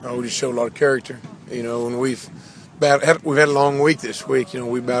We just showed a lot of character, and we've had a long week this week.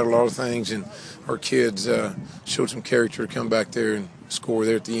 We battled a lot of things, and our kids showed some character to come back there and score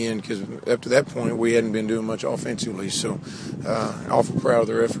there at the end, because up to that point we hadn't been doing much offensively. So awful proud of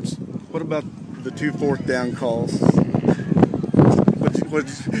their efforts. What about the 2 4th-down calls?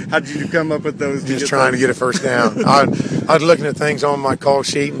 How did you come up with those? Just trying to get a first down. I was looking at things on my call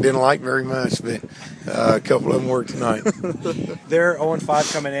sheet and didn't like very much, but a couple of them worked tonight. They're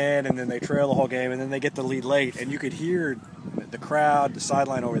 0-5 coming in, and then they trail the whole game, and then they get the lead late, and you could hear the crowd, the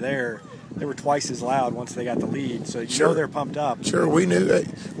sideline over there. They were twice as loud once they got the lead, so know they're pumped up. Sure, we knew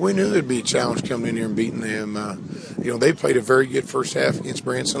there'd be a challenge coming in here and beating them. They played a very good first half against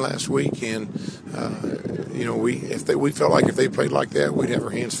Branson last week, and we felt like if they played like that, we'd have our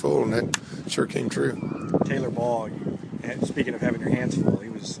hands full, and that sure came true. Taylor Ball, speaking of having your hands full, he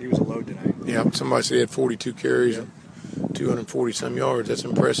was a load tonight. Yeah, somebody said he had 42 carries. Yeah. 240-some yards. That's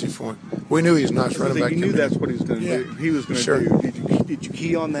impressive for him. We knew he was a nice running back. You knew that's what he was going to do. He was going to do. Did you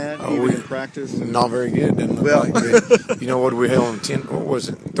key on that even in practice? Not very good. Didn't look like. What we held on 10? What was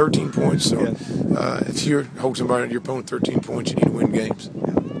it? 13 points. So if you hold somebody at your opponent 13 points, you need to win games.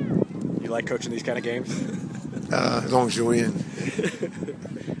 You like coaching these kind of games? As long as you win.